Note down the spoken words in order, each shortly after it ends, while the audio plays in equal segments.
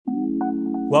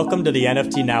Welcome to the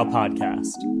NFT Now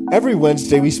podcast. Every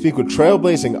Wednesday, we speak with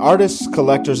trailblazing artists,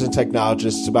 collectors, and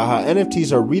technologists about how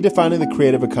NFTs are redefining the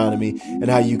creative economy and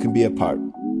how you can be a part.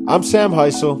 I'm Sam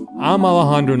Heisel. I'm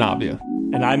Alejandro Navia.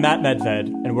 And I'm Matt Medved,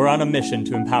 and we're on a mission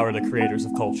to empower the creators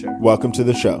of culture. Welcome to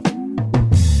the show.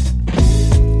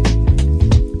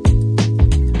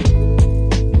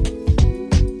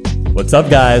 What's up,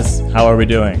 guys? How are we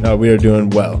doing? We are doing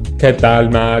well. ¿Qué tal,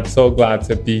 Matt? So glad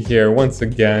to be here once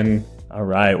again. All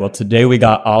right. Well, today we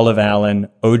got Olive Allen,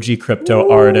 OG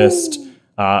crypto artist,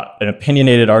 an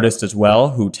opinionated artist as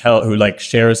well, who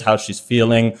shares how she's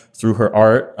feeling through her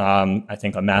art. I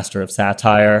think a master of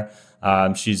satire.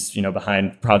 She's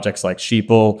behind projects like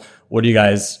Sheeple. What are you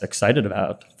guys excited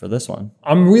about for this one?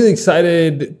 I'm really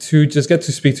excited to just get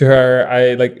to speak to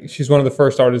her. She's one of the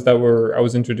first artists that I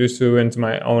was introduced to into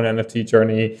my own NFT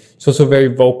journey. She's also very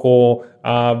vocal,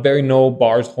 very no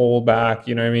bars hold back.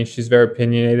 You know what I mean? She's very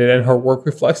opinionated, and her work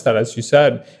reflects that, as you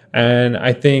said. And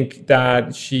I think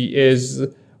that she is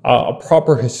a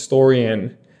proper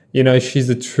historian. You know, she's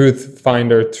a truth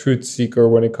finder, truth seeker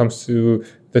when it comes to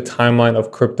the timeline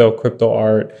of crypto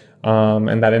art,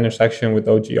 and that intersection with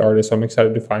OG artists. So I'm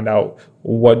excited to find out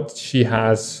what she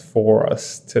has for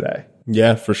us today.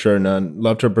 Yeah, for sure.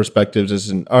 Loved her perspectives as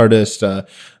an artist, the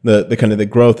kind of the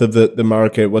growth of the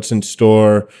market, what's in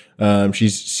store.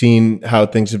 She's seen how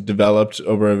things have developed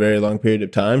over a very long period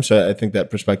of time. So I think that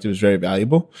perspective is very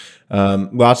valuable.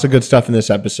 Lots of good stuff in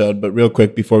this episode. But real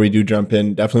quick, before we do jump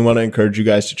in, definitely want to encourage you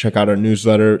guys to check out our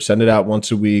newsletter. Send it out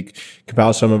once a week.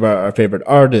 Compile some of our favorite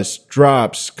artists,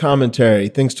 drops, commentary,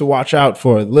 things to watch out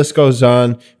for. The list goes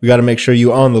on. We got to make sure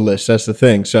you on the list. That's the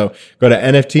thing. So go to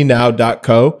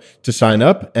nftnow.co to sign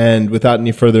up. And without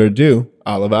any further ado,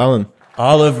 Olive Allen.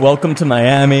 Olive, welcome to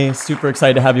Miami. Super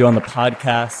excited to have you on the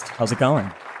podcast. How's it going?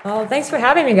 Well, thanks for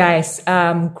having me, guys.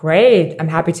 Great. I'm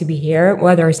happy to be here.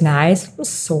 Weather is nice,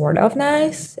 sort of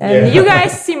nice. And You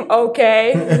guys seem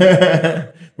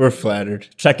okay. We're flattered.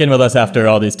 Check in with us after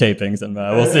all these tapings and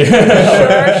we'll see.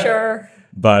 Sure.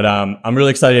 But I'm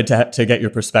really excited to get your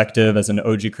perspective as an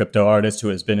OG crypto artist who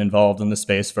has been involved in the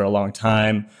space for a long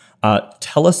time.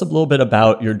 Tell us a little bit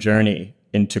about your journey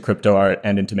into crypto art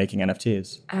and into making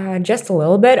NFTs. Just a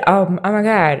little bit. Oh my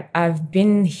God. I've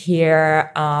been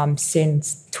here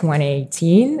since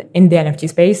 2018 in the NFT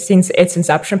space, since its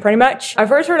inception pretty much. I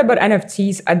first heard about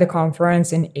NFTs at the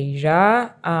conference in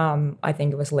Asia. I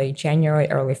think it was late January,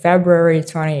 early February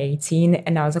 2018.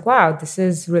 And I was like, wow, this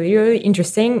is really, really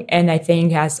interesting. And I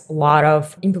think has a lot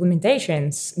of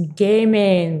implementations,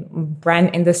 gaming,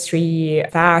 brand industry,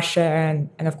 fashion,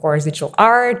 and of course, digital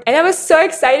art. And I was so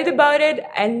excited about it.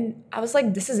 And I was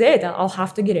like, this is it. I'll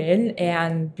have to get in.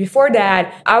 And before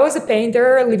that, I was a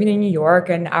painter living in New York,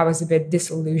 and I was a bit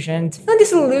disillusioned. Not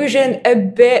disillusioned, a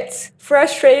bit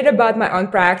frustrated about my own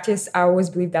practice. I always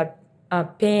believed that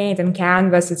paint and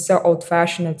canvas, it's so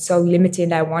old-fashioned, it's so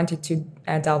limited. I wanted to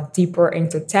delve deeper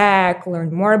into tech,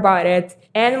 learn more about it.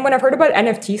 And when I heard about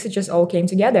NFTs, it just all came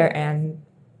together. And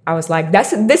I was like,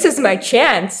 this is my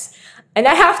chance. And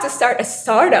I have to start a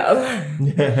startup,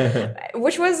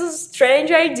 which was a strange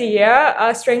idea,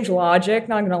 a strange logic,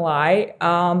 not gonna lie.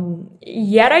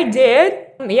 Yet I did.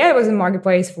 Yeah, it was a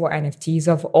marketplace for NFTs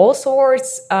of all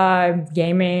sorts,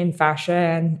 gaming,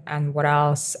 fashion, and what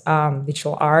else?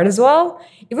 Digital art as well.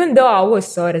 Even though I always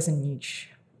saw it as a niche,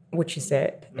 which is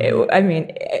it.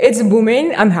 It's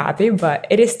booming. I'm happy, but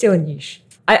it is still a niche.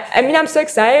 I'm so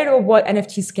excited about what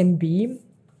NFTs can be.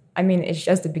 It's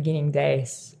just the beginning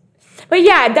days. But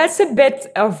yeah, that's a bit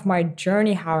of my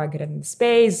journey, how I get into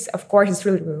space. Of course, it's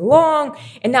really, really long.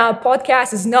 And now a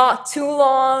podcast is not too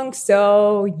long.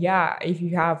 So yeah, if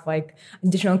you have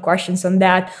additional questions on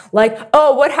that,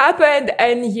 what happened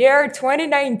in year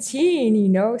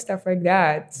 2019, stuff like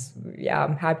that. Yeah,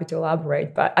 I'm happy to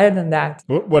elaborate. But other than that.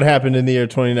 What happened in the year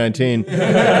 2019?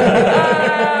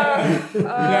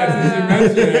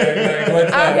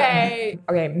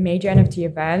 Okay, major NFT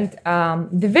event.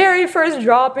 The very first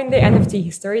drop in the NFT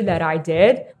history that I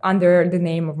did under the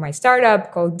name of my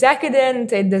startup called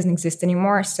Decadent. It doesn't exist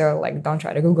anymore, so don't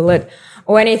try to Google it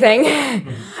or anything.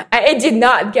 It did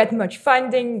not get much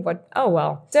funding, but oh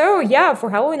well. So yeah, for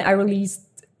Halloween, I released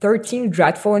 13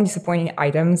 dreadful and disappointing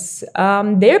items.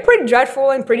 They were pretty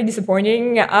dreadful and pretty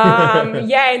disappointing.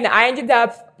 And I ended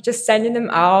up just sending them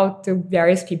out to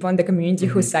various people in the community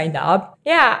who signed up.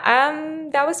 Yeah,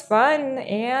 that was fun.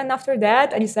 And after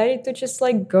that, I decided to just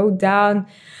go down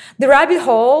the rabbit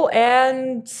hole.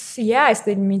 And yeah, I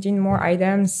started minting more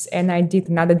items. And I did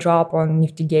another drop on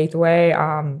Nifty Gateway,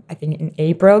 I think in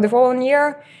April the following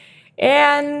year.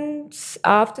 And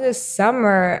after the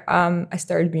summer, I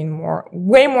started being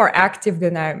way more active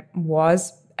than I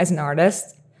was as an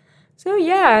artist. So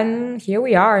yeah, and here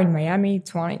we are in Miami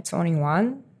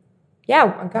 2021.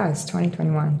 Yeah, guys,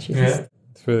 2021. Jesus.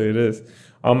 Yeah, it is.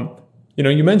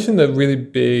 You mentioned the really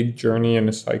big journey and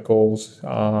the cycles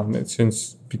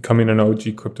since becoming an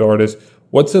OG crypto artist.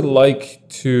 What's it like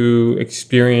to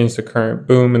experience the current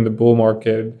boom in the bull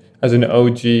market as an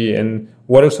OG, and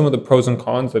what are some of the pros and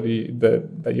cons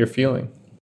that you're feeling?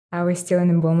 Are we still in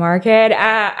the bull market?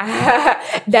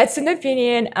 That's an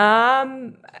opinion.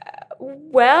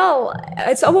 Well,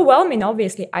 it's overwhelming.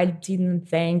 Obviously, I didn't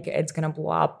think it's gonna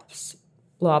blow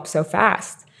up so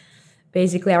fast.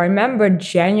 Basically, I remember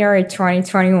January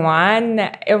 2021,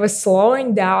 it was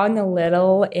slowing down a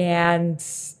little, and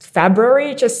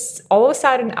February, just all of a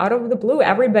sudden, out of the blue,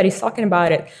 everybody's talking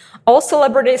about it. All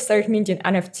celebrities started minting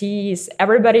NFTs.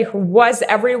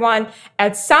 Everyone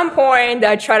at some point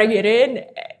that tried to get in,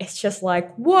 it's just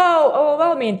like, whoa,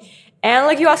 overwhelming. And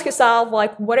like you ask yourself,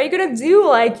 like, what are you gonna do?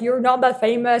 Like, you're not that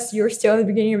famous. You're still in the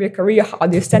beginning of your career. How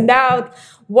do you stand out?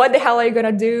 What the hell are you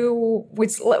gonna do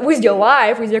with your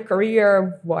life, with your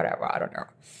career, whatever? I don't know.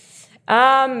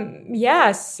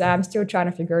 Yes, I'm still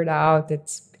trying to figure it out.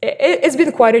 It's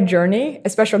been quite a journey,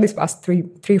 especially these past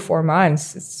 3-4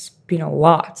 months. It's been a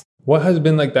lot. What has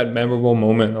been like that memorable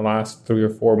moment in the last 3 or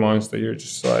 4 months that you're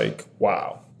just like,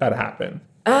 wow, that happened?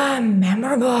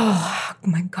 Memorable. Oh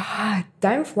my God.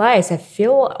 Time flies. I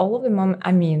feel all of the moment.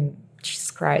 I mean,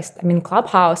 Jesus Christ. I mean,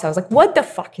 Clubhouse, I was like, what the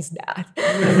fuck is that?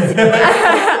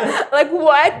 Like,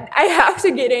 what? I have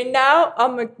to get in now?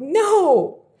 I'm like,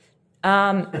 no.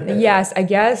 Yes, I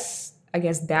guess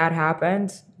that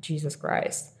happened. Jesus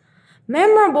Christ.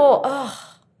 Memorable.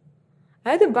 Oh,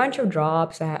 I had a bunch of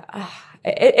drops.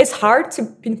 It's hard to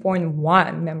pinpoint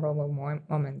one memorable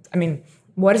moment. I mean,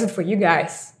 what is it for you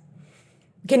guys?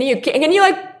 Can you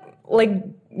like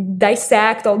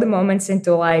dissect all the moments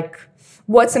into like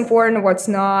what's important, what's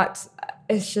not?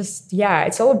 It's just, yeah,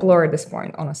 it's all a blur at this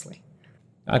point, honestly.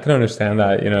 I can understand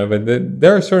that, but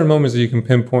there are certain moments that you can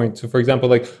pinpoint. So, for example,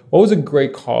 like, what was a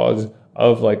great cause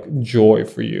of like joy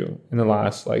for you in the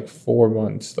last like 4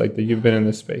 months, like that you've been in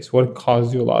this space? What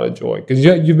caused you a lot of joy? Because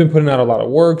you've been putting out a lot of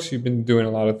works, you've been doing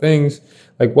a lot of things.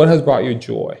 Like, what has brought you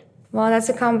joy? Well, that's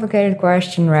a complicated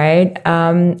question, right?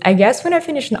 I guess when I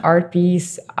finish an art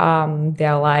piece,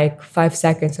 there are like 5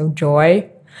 seconds of joy.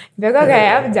 Like, okay,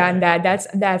 I've done that.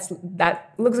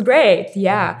 That looks great.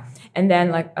 Yeah. And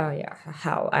then like, oh yeah,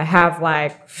 hell, I have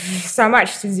like so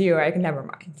much to do. Never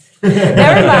mind.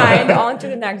 Never mind. On to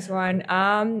the next one.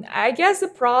 I guess the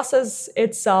process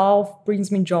itself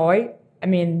brings me joy. I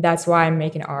mean, that's why I'm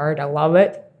making art. I love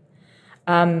it.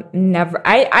 I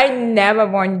never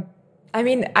want. I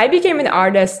mean, I became an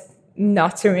artist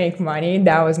not to make money.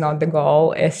 That was not the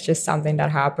goal. It's just something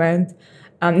that happened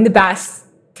in the past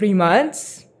 3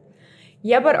 months.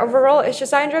 Yeah, but overall, it's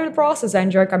just I enjoy the process. I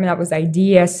enjoy coming up with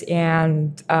ideas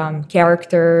and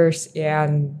characters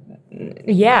and,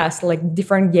 yes, like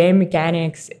different game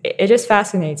mechanics. It just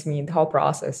fascinates me, the whole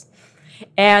process.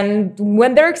 And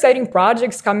when there are exciting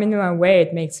projects coming my way,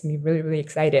 it makes me really, really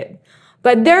excited.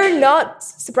 But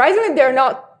surprisingly, there are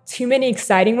not too many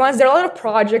exciting ones. There are a lot of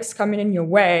projects coming in your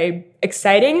way.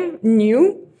 Exciting,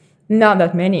 new, not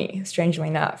that many, strangely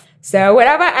enough. So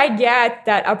whenever I get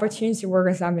that opportunity to work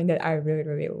on something that I really,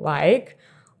 really like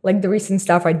the recent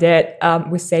stuff I did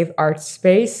with Save Art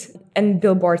Space and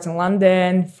billboards in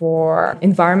London for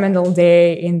Environmental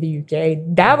Day in the UK.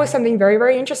 That was something very,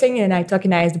 very interesting, and I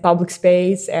tokenized the public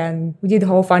space, and we did a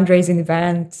whole fundraising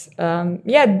event.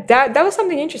 That was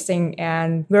something interesting,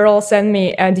 and Viral sent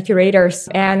me, the curators,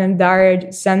 and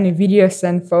Darid sent me videos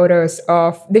and photos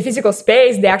of the physical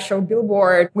space, the actual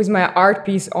billboard with my art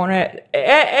piece on it,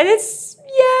 and it's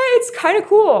kind of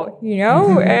cool,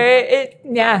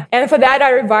 And for that, I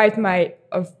revived my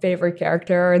favorite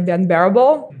character, the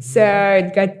Unbearable. So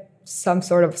it got some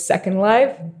sort of second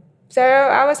life. So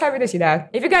I was happy to see that.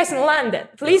 If you guys in London,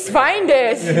 please find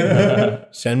it.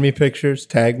 Send me pictures,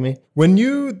 tag me. When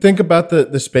you think about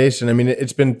the space, and I mean,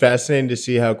 it's been fascinating to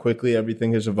see how quickly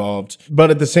everything has evolved.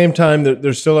 But at the same time,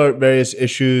 there still are various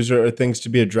issues or things to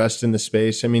be addressed in the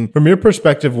space. I mean, from your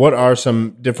perspective, what are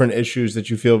some different issues that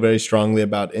you feel very strongly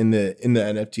about in the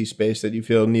NFT space that you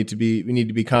feel we need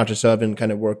to be conscious of and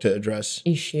kind of work to address?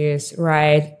 Issues,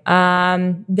 right?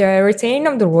 The retaining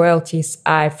of the royalties,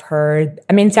 I've heard.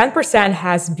 I mean, 10%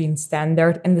 has been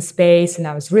standard in the space, and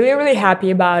I was really, really happy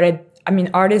about it. I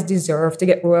mean, artists deserve to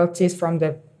get royalties from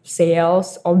the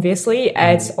sales, obviously.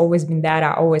 It's always been that.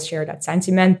 I always share that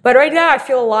sentiment. But right now, I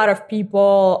feel a lot of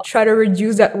people try to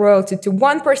reduce that royalty to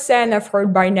 1%. I've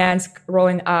heard Binance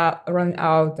rolling out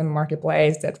the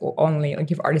marketplace that will only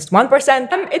give artists 1%.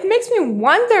 It makes me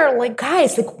wonder, like,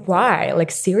 guys, like, why?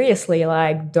 Like, seriously,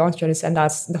 like, don't try to send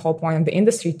us the whole point of the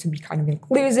industry to be kind of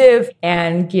inclusive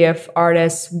and give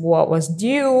artists what was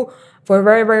due for a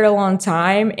very, very long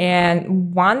time.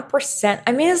 And 1%,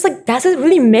 I mean, it's like, does it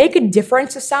really make a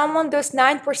difference to someone, those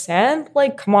 9%?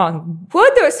 Like, come on, who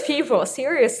are those people?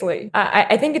 Seriously.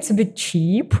 I think it's a bit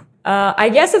cheap. I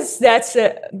guess that's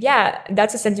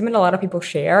a sentiment a lot of people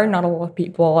share. Not a lot of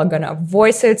people are gonna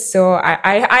voice it, so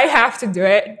I have to do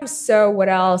it. So what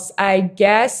else? I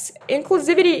guess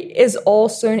inclusivity is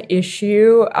also an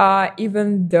issue,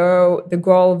 even though the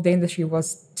goal of the industry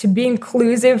was to be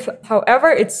inclusive. However,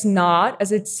 it's not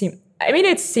as it seems. I mean,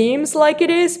 it seems like it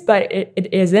is, but it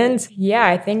isn't. Yeah,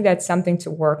 I think that's something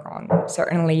to work on,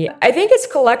 certainly. I think it's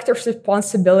collectors'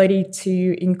 responsibility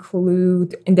to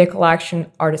include in the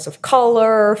collection artists of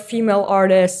color, female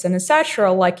artists, and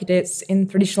etc., like it is in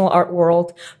traditional art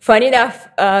world. Funny enough,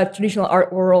 traditional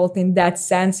art world in that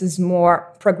sense is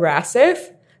more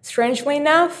progressive, strangely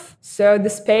enough. So the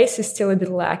space is still a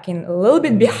bit lacking, a little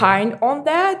bit behind on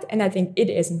that. And I think it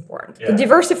is important to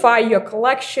diversify your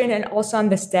collection and also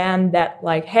understand that,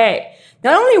 like, hey,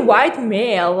 not only white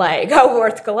male, like, are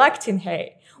worth collecting,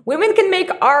 hey, women can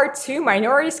make art too.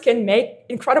 Minorities can make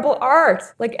incredible art.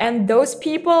 Like, and those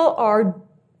people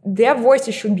their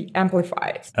voices should be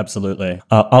amplified. Absolutely.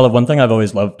 Olive, one thing I've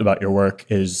always loved about your work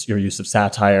is your use of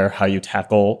satire, how you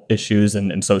tackle issues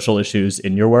and social issues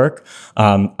in your work.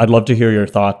 I'd love to hear your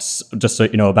thoughts, just so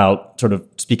you know, about sort of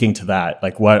speaking to that.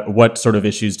 Like, what sort of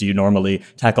issues do you normally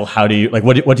tackle? How do you, like,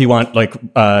 what do you want, like,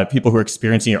 people who are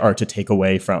experiencing your art to take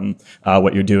away from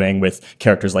what you're doing with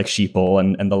characters like Sheeple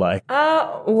and the like?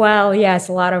 Well, yes,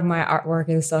 a lot of my artwork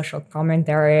is social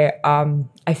commentary.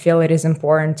 I feel it is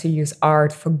important to use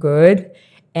art for good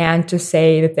and to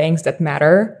say the things that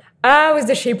matter. With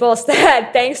the Sheeples,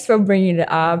 thanks for bringing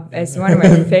it up. It's one of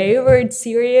my favorite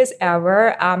series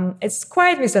ever. It's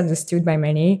quite misunderstood by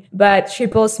many, but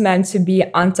Sheeples meant to be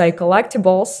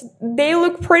anti-collectibles. They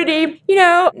look pretty,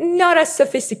 not as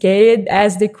sophisticated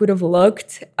as they could have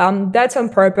looked. That's on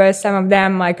purpose. Some of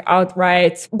them like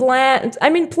outright bland. I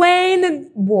mean, plain and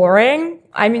boring.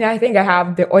 I mean, I think I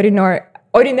have the ordinary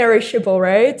Sheeple,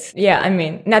 right? Yeah, I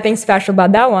mean, nothing special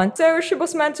about that one. So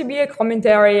Sheeple's meant to be a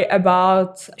commentary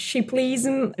about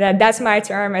sheepleism. That's my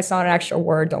term. It's not an actual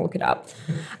word. Don't look it up.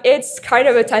 It's kind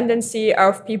of a tendency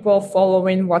of people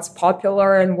following what's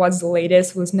popular and what's the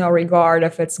latest with no regard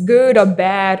if it's good or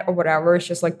bad or whatever. It's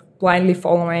just like blindly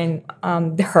following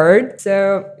the herd.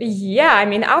 So yeah, I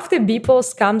mean, after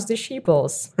Beeples comes the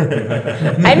Sheeples.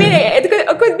 I mean,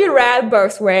 it could be read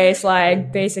both ways.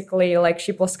 Like basically, like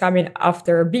Sheeples coming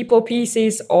after Beeple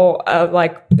pieces or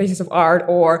like pieces of art,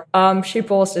 or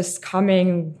Sheeples just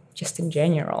coming just in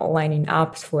general, lining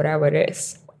up for whatever it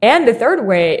is. And the third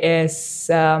way is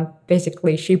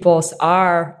basically Sheeples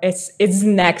it's the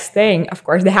next thing. Of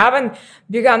course, they haven't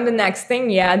become the next thing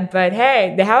yet, but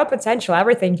hey, they have a potential.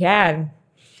 Everything can.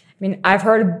 I mean, I've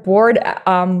heard Bored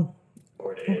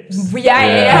Apes.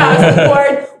 Yeah.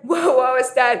 What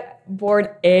was that? Bored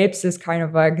Apes is kind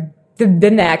of like the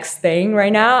next thing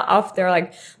right now. After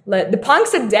like the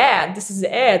punks are dead. This is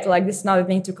it. Like this is not a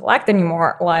thing to collect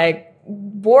anymore. Like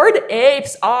Bored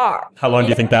Apes are. How long do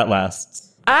you think that lasts?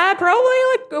 Probably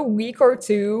like a week or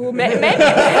two, maybe.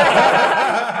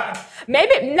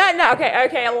 Maybe no.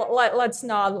 Okay. Let's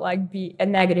not like be a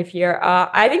negative here.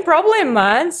 I think probably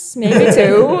months, maybe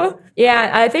two.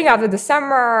 Yeah, I think after the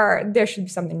summer there should be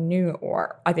something new,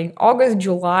 or I think August,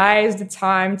 July is the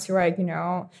time to like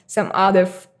some other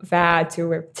fad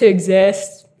to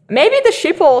exist. Maybe the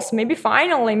Sheeples, maybe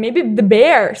finally, maybe the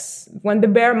bears, when the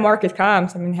bear market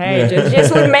comes. I mean, hey, it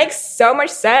just would make so much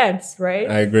sense,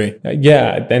 right? I agree.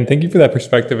 Yeah, and thank you for that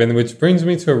perspective. And which brings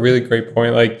me to a really great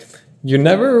point. Like, you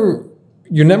never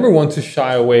want to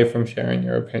shy away from sharing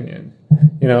your opinion.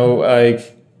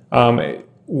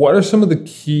 What are some of the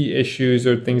key issues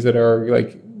or things that are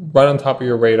like right on top of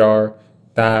your radar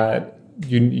that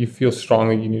you feel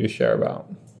strongly you need to share about?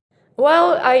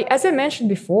 Well, as I mentioned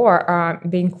before,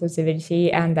 the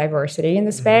inclusivity and diversity in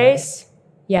the space.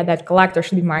 Yeah, that collectors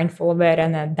should be mindful of it,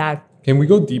 and that. Can we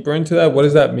go deeper into that? What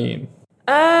does that mean?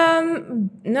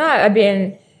 No, I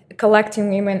mean, collecting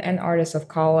women and artists of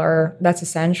color, that's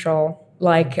essential.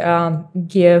 Like,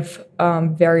 give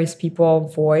various people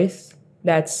voice.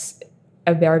 That's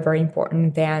a very, very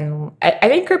important thing. I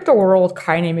think crypto world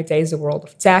kind of imitates the world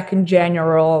of tech in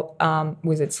general,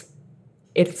 with its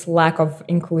its lack of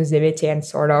inclusivity and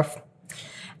sort of,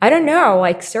 I don't know,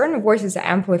 like certain voices are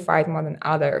amplified more than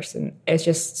others. And it's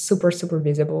just super, super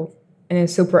visible and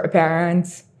it's super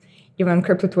apparent. Even on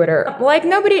crypto Twitter. Like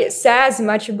nobody says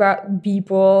much about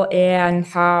Beeple and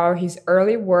how his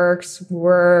early works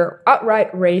were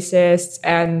outright racist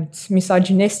and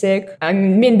misogynistic. I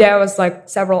mean, there was like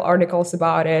several articles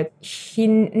about it.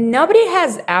 Nobody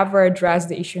has ever addressed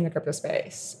the issue in the crypto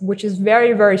space, which is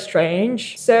very, very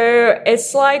strange. So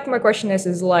it's like, my question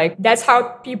is like, that's how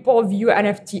people view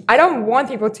NFT. I don't want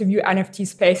people to view NFT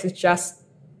space as just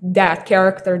that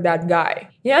character, that guy.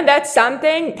 That's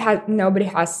something that nobody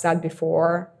has said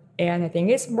before. And I think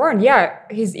it's important. Yeah,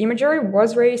 his imagery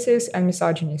was racist and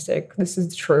misogynistic. This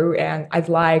is true. And I'd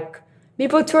like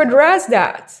people to address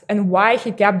that and why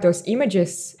he kept those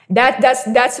images. That's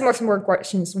the most important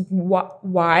questions.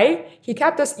 Why he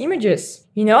kept those images?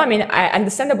 I mean,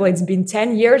 understandably, it's been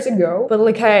 10 years ago, but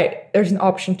like, hey, there's an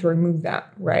option to remove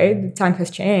that, right? The time has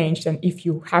changed. And if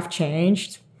you have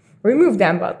changed, remove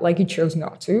them, but like he chose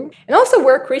not to. And also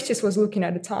where Christie's was looking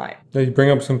at the time. You bring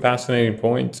up some fascinating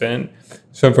points. And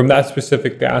so from that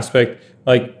specific aspect,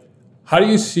 like how do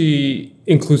you see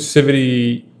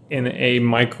inclusivity in a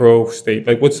micro state?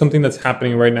 Like what's something that's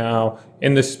happening right now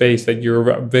in this space that you're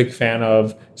a big fan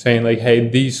of, saying like, hey,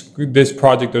 this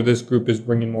project or this group is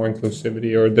bringing more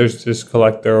inclusivity, or there's this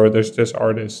collector or there's this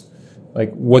artist?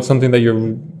 Like what's something that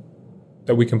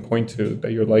we can point to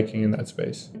that you're liking in that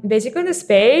space? Basically, the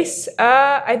space,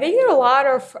 I think there are a lot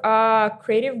of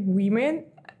creative women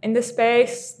in the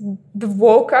space. The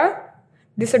VOCA,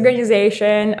 this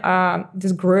organization,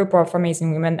 this group of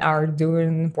amazing women are doing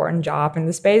an important job in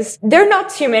the space. There are not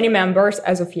too many members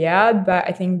as of yet, but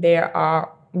I think they are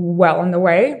well on the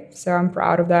way. So I'm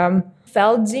proud of them.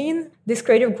 Feldzine, this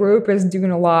creative group, is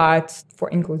doing a lot for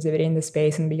inclusivity in the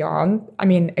space and beyond. I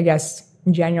mean, I guess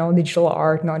in general, digital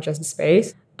art, not just the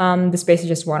space. The space is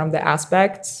just one of the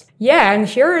aspects. Yeah, and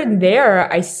here and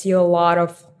there, I see a lot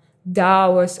of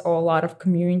DAOs or a lot of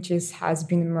communities has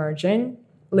been emerging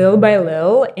little by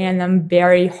little, and I'm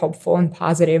very hopeful and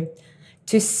positive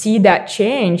to see that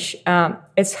change.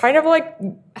 It's kind of like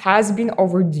has been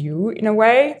overdue in a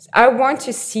way. I want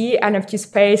to see NFT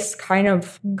space kind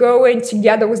of going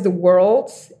together with the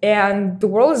world, and the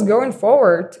world is going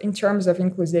forward in terms of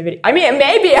inclusivity. I mean,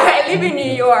 maybe I live in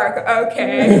New York,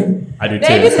 okay. I do too.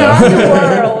 Maybe not the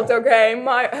world, okay.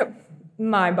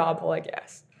 My bubble, I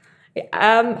guess.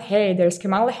 Hey, there's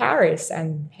Kamala Harris,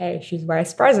 and hey, she's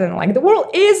vice president. Like the world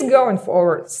is going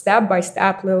forward step by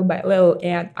step, little by little,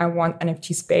 and I want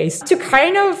NFT space to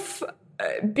kind of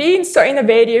being so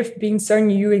innovative, being so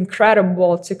new,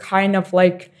 incredible, to kind of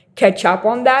like catch up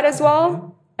on that as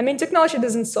well. I mean, technology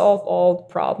doesn't solve all the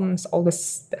problems, all the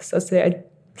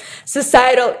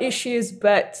societal issues,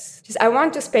 but just I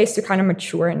want the space to kind of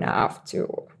mature enough to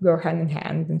go hand in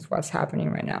hand with what's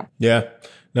happening right now. Yeah.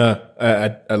 No,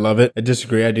 I love it. I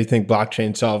disagree. I do think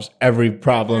blockchain solves every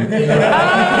problem. We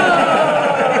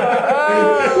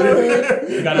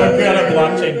got a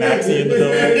blockchain maxi in the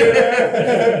building.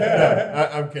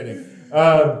 I'm kidding.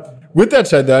 With that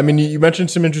said, though, I mean, you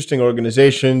mentioned some interesting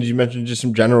organizations. You mentioned just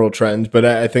some general trends, but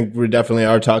I think we definitely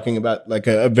are talking about like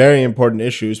a very important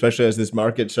issue, especially as this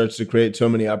market starts to create so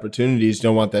many opportunities.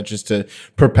 Don't want that just to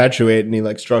perpetuate any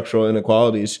like structural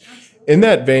inequalities. In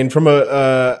that vein, from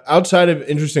outside of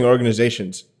interesting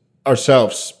organizations,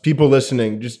 ourselves, people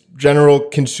listening, just general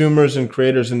consumers and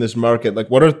creators in this market, like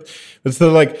what's the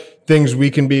like things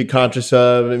we can be conscious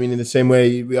of? I mean, in the same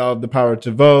way we all have the power to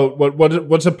vote,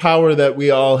 what's a power that we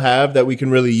all have that we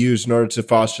can really use in order to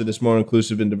foster this more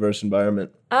inclusive and diverse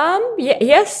environment?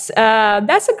 Yes,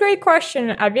 that's a great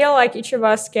question. I feel like each of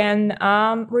us can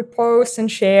repost and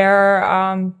share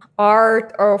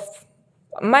art of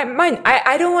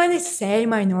I don't want to say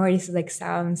minorities, like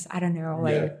sounds, I don't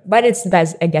know, but it's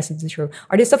best, I guess it's true.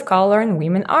 Artists of color and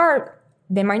women are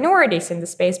the minorities in the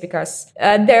space because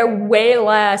there are way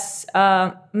less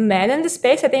men in the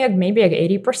space. I think like maybe like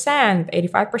 80%,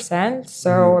 85%.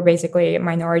 So basically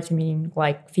minority meaning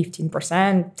like 15%,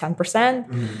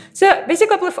 10%. So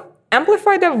basically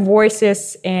amplify their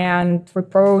voices and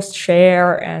repost,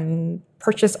 share, and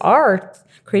purchase art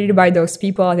created by those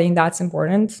people. I think that's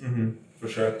important. For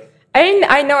sure.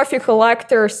 I know a few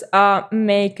collectors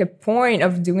make a point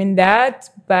of doing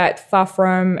that, but far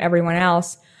from everyone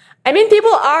else. I mean,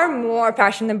 people are more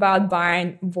passionate about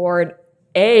buying Bored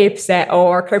Apes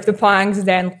or CryptoPunks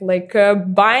than like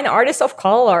buying artists of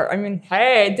color. I mean,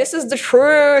 hey, this is the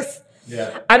truth.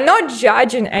 Yeah. I'm not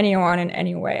judging anyone in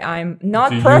any way. I'm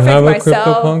not perfect myself. Do you have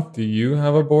a CryptoPunk? Do you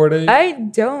have a Bored Ape? I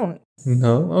don't.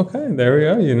 No? Okay, there we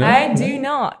go. I do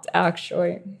not,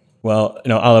 actually. Well,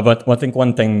 Olive, I think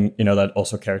one thing, that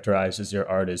also characterizes your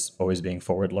art is always being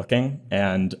forward-looking.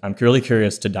 And I'm really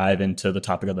curious to dive into the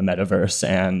topic of the metaverse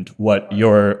and what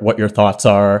your thoughts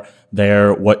are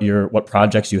there, what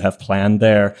projects you have planned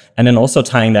there, and then also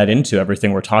tying that into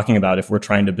everything we're talking about. If we're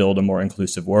trying to build a more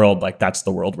inclusive world, like that's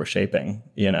the world we're shaping,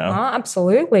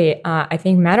 Absolutely. I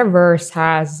think metaverse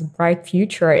has a bright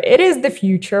future. It is the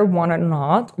future, want or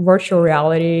not. Virtual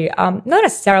reality, not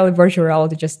necessarily virtual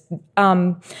reality, just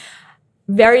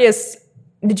various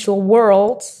digital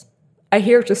worlds are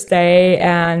here to stay,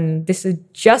 and this is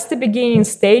just the beginning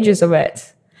stages of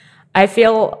it. I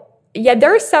feel,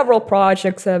 there are several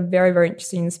projects that are very, very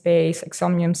interesting in space, like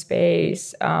Somnium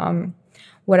Space.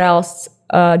 What else?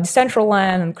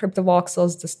 Decentraland and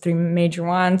CryptoVoxels, the three major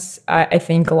ones. I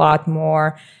think a lot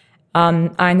more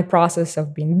are in the process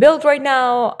of being built right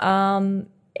now.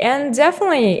 And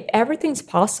definitely everything's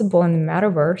possible in the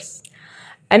metaverse.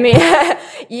 I mean,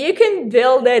 you can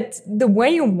build it the way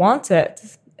you want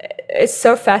it. It's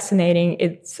so fascinating.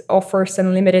 It offers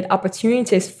unlimited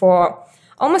opportunities for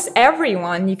almost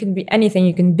everyone. You can be anything.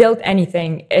 You can build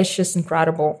anything. It's just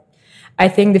incredible. I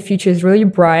think the future is really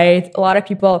bright. A lot of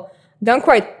people don't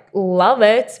quite love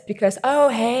it because,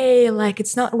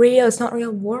 it's not real. It's not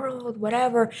real world,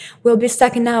 whatever. We'll be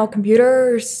stuck in our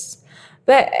computers.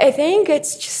 But I think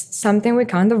it's just something we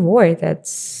can't avoid.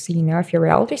 That's, if your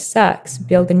reality sucks,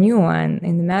 build a new one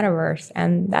in the metaverse,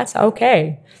 and that's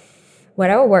okay.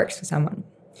 Whatever works for someone.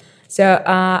 So,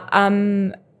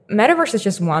 metaverse is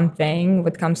just one thing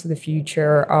when it comes to the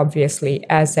future, obviously.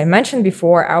 As I mentioned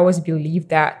before, I always believe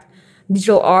that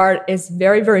digital art is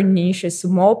very, very niche, a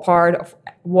small part of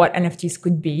what NFTs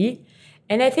could be.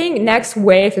 And I think next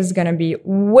wave is going to be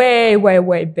way, way,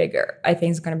 way bigger. I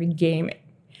think it's going to be gaming.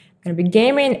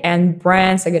 And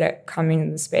brands are going to come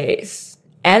into the space.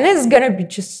 And it's going to be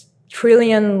just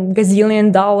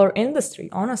gazillion dollar industry,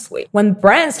 honestly. When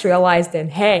brands realize that,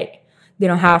 hey, they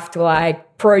don't have to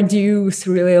produce,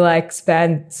 really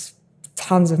spend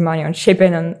tons of money on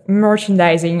shipping and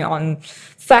merchandising, on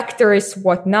factories,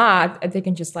 whatnot, and they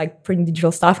can just print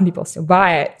digital stuff and people still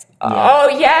buy it.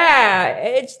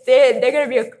 Yeah. They're going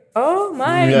to be oh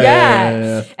my God.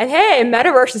 Yeah. And hey,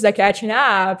 metaverses are catching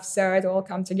up, so it will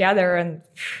come together. And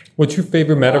what's your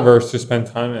favorite metaverse to spend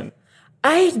time in?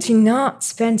 I do not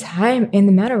spend time in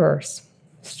the metaverse.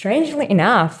 Strangely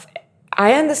enough,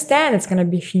 I understand it's going to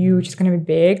be huge, it's going to be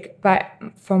big, but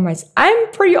for myself,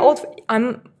 I'm pretty old.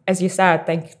 As you said,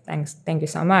 thank you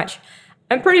so much.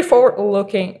 I'm pretty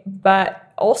forward-looking,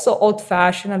 but also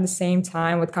old-fashioned at the same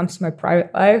time when it comes to my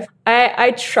private life.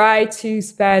 I try to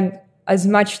spend as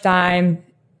much time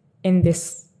in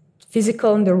this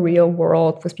physical and the real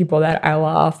world with people that I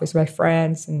love, with my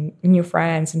friends and new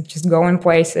friends, and just going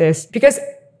places. Because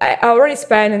I already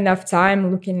spend enough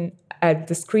time looking at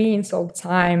the screens all the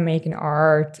time, making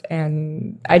art,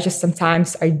 and I just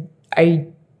sometimes I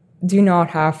do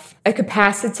not have a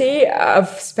capacity of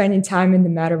spending time in the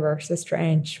metaverse. It's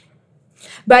strange.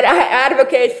 But I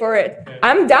advocate for it.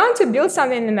 I'm down to build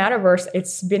something in the metaverse.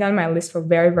 It's been on my list for a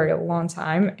very, very long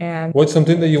time. And what's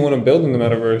something that you want to build in the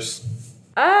metaverse?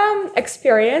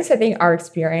 Experience. I think art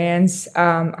experience.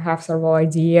 I have several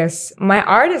ideas. My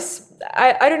art is,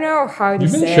 I don't know how to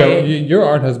say. Your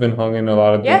art has been hung in a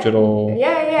lot of digital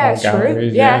galleries. True.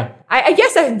 Yeah. I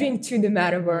guess I've been to the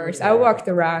metaverse. I walked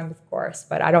around, of course,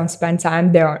 but I don't spend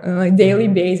time there on a daily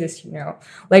basis,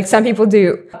 like some people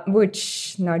do,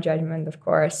 which no judgment, of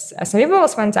course. Some people will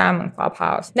spend time on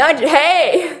Clubhouse.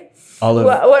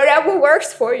 Whatever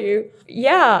works for you.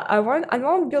 Yeah, I want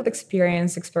to build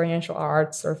experiential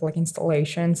art, sort of like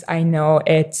installations. I know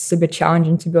it's a bit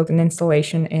challenging to build an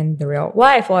installation in the real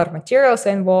life. A lot of materials are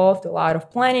involved, a lot of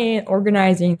planning,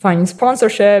 organizing, finding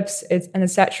sponsorships, and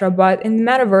etc. But in the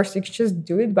metaverse, you can just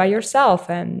do it by yourself,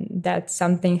 and that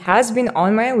something has been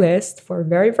on my list for a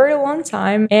very, very long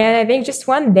time. And I think just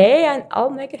one day, and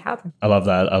I'll make it happen. I love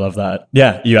that.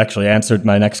 Yeah, you actually answered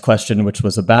my next question, which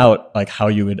was about how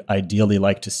you would ideally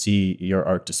like to see your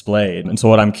art displayed. And so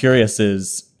what I'm curious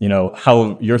is,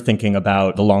 how you're thinking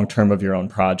about the long term of your own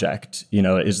project.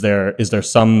 Is there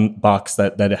some box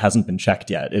that it hasn't been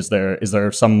checked yet? Is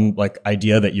there some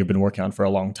idea that you've been working on for a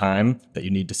long time that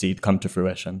you need to see come to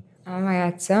fruition? Oh my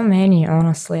God, so many.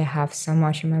 Honestly, I have so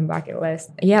much on my bucket list.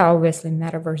 Yeah, obviously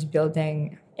metaverse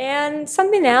building. And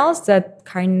something else that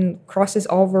kind of crosses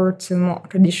over to more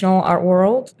traditional art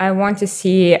world. I want to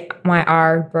see my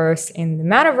art both in the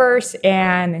metaverse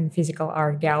and in physical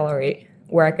art gallery,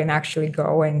 where I can actually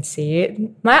go and see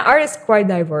it. My art is quite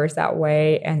diverse that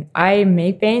way, and I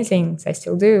make paintings. I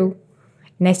still do.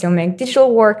 And I still make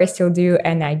digital work, I still do,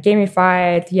 and I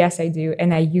gamify it, yes, I do.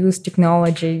 And I use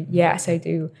technology, yes, I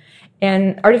do.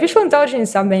 And artificial intelligence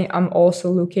is something I'm also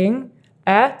looking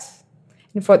at,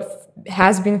 and what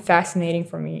has been fascinating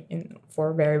for me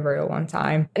for a very, very long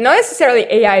time. Not necessarily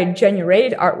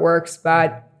AI-generated artworks,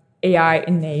 but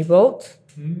AI-enabled.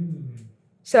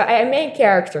 So I make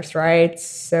characters, right?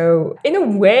 So in a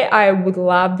way, I would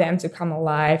love them to come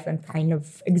alive and kind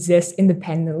of exist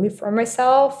independently for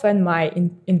myself and my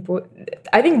input.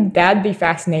 I think that'd be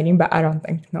fascinating, but I don't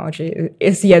think technology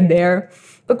is yet there.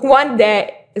 But one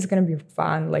day it's going to be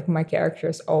fun, like my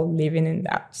characters all living in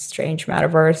that strange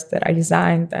metaverse that I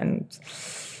designed and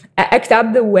act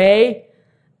up the way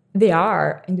they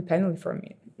are independently from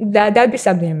me. That'd be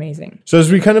something amazing. So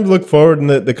as we kind of look forward in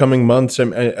the coming months,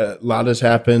 a lot has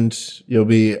happened. You'll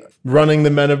be running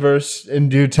the metaverse in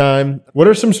due time. What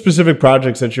are some specific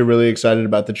projects that you're really excited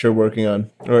about that you're working on,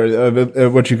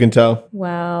 or what you can tell?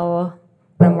 Well,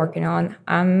 what I'm working on,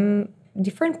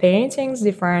 different paintings,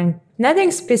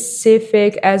 nothing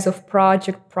specific as of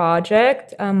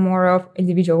project, more of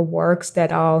individual works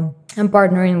that I'm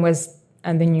partnering with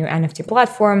the new NFT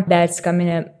platform that's coming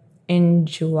up in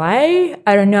July.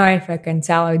 I don't know if I can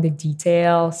tell you the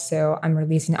details, so I'm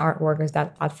releasing artwork as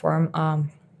that platform.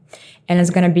 And it's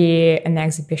going to be an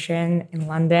exhibition in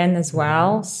London as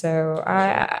well. So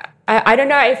I don't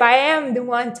know if I am the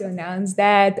one to announce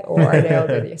that or they'll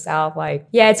do it yourself. Like,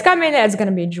 yeah, it's coming. It's going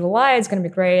to be July. It's going to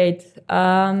be great.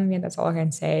 Yeah, that's all I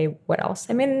can say. What else?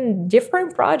 I mean,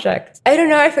 different projects. I don't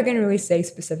know if I can really say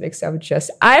specifics of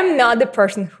I'm not the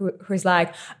person who's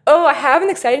like, oh, I have an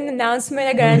exciting announcement.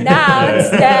 I'm going to announce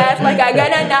that. Like, I'm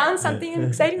going to announce something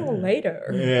exciting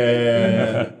later.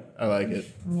 Yeah. I like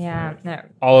it. Yeah, no.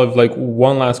 Olive, like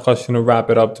one last question to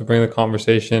wrap it up to bring the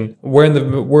conversation.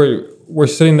 We're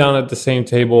sitting down at the same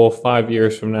table 5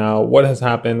 years from now. What has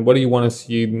happened? What do you want to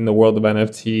see in the world of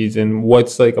NFTs? And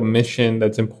what's like a mission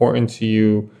that's important to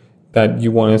you that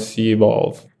you want to see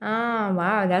evolve? Oh,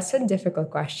 wow. That's a difficult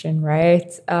question,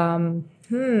 right? My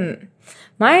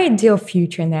ideal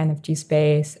future in the NFT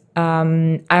space,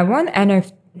 I want I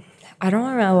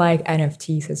don't really like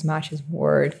NFTs as much as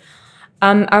Word.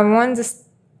 I want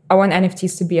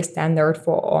NFTs to be a standard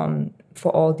for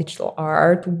all digital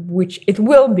art, which it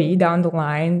will be down the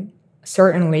line.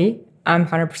 Certainly, I'm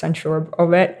 100% sure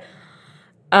of it.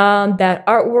 That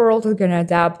art world is gonna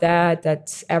adapt that.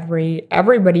 That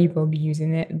everybody will be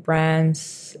using it.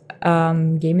 Brands,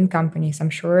 gaming companies.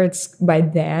 I'm sure it's by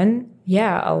then.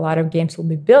 Yeah, a lot of games will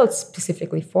be built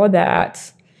specifically for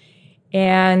that.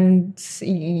 And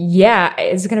yeah,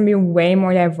 it's going to be way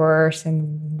more diverse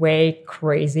and way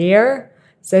crazier.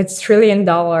 So it's $1 trillion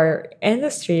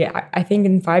industry. I think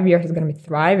in 5 years it's going to be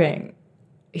thriving.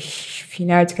 It's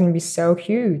going to be so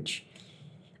huge.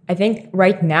 I think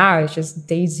right now it's just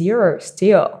day zero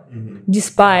still,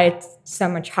 despite so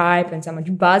much hype and so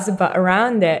much buzz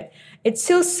around it. It's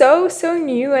still so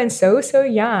new and so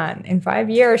young. In 5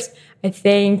 years, I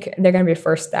think they're going to be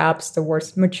first steps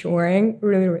towards maturing,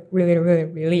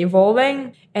 really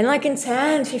evolving. And like in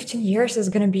 10, 15 years, it's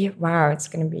going to be, wow, it's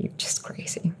going to be just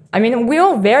crazy. I mean, we're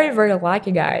all very, very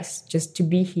lucky, guys, just to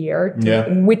be here, to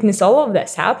witness all of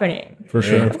this happening. For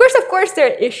sure. Of course,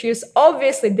 there are issues.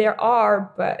 Obviously, there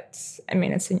are, but I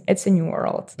mean, it's a new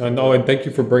world. No, and thank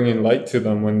you for bringing light to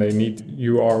them when they need.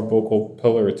 You are a vocal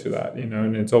pillar to that,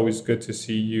 and it's always good to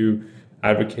see you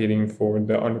advocating for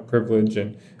the underprivileged.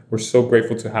 And we're so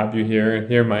grateful to have you here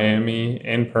in Miami,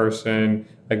 in person.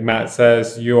 Like Matt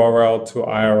says, URL to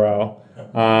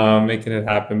IRL, making it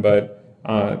happen. But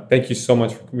thank you so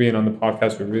much for being on the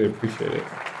podcast. We really appreciate it.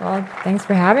 Well, thanks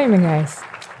for having me, guys.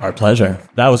 Our pleasure.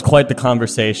 That was quite the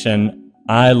conversation.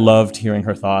 I loved hearing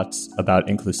her thoughts about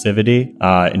inclusivity,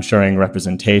 ensuring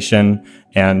representation,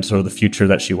 and sort of the future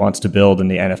that she wants to build in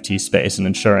the NFT space, and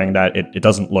ensuring that it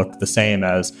doesn't look the same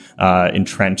as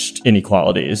entrenched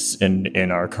inequalities in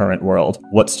our current world.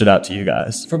 What stood out to you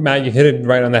guys? For Matt, you hit it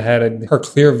right on the head. Her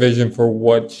clear vision for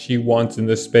what she wants in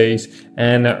this space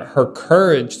and her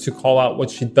courage to call out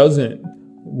what she doesn't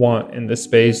want in this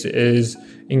space is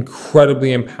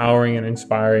incredibly empowering and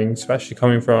inspiring, especially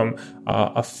coming from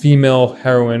a female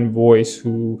heroine voice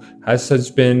who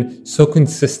has been so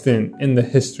consistent in the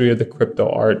history of the crypto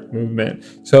art movement.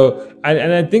 So,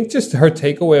 I think just her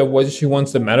takeaway of what she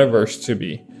wants the metaverse to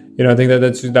be. I think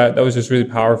that was just really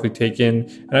powerfully taken.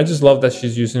 And I just love that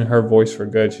she's using her voice for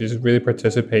good. She's really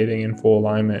participating in full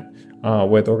alignment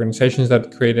with organizations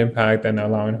that create impact and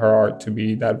allowing her art to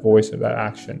be that voice of that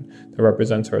action that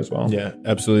represents her as well. Yeah,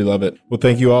 absolutely love it. Well,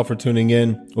 thank you all for tuning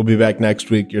in. We'll be back next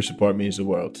week. Your support means the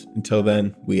world. Until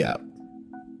then, we out.